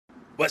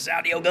What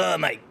sound your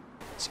gun make?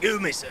 Excuse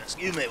me, sir.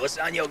 Excuse me. What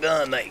sound your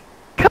gun make?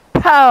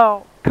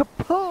 Kapow!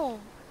 Kapoom!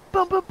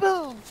 Boom, boom,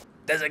 boom!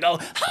 Does it go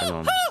I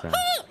don't understand.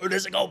 or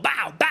does it go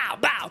bow, bow,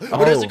 bow? Oh.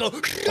 Or does it go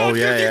Oh,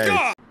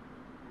 yeah.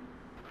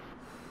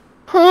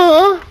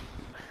 Huh?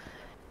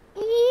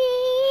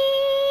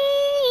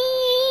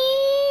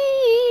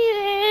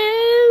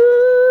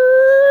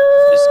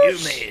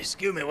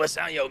 Excuse me, what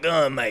sound your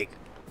gun make?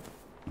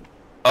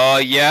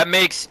 Yeah, it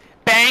makes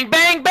bang,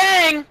 bang,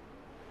 bang!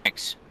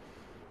 Thanks.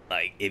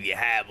 Like, if you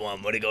have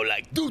one, would it go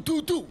like doo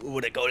doo doo? Or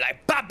would it go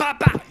like ba ba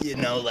ba? You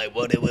know, like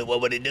what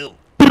would it do?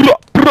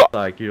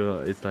 Like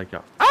it's like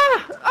a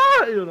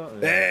you know.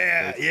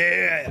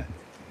 Yeah.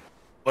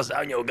 What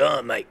sound your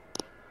gun make?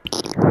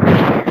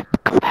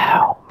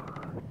 Kapow!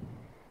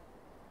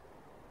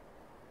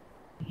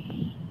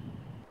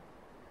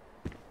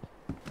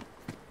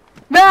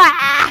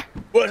 Ah!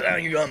 What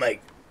sound you gonna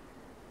make?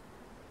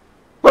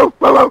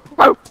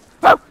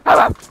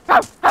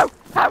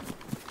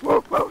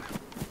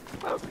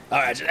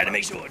 Alright, just had to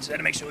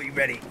make sure you're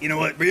ready. You know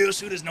what? Real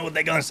shooters know what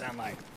their guns sound like.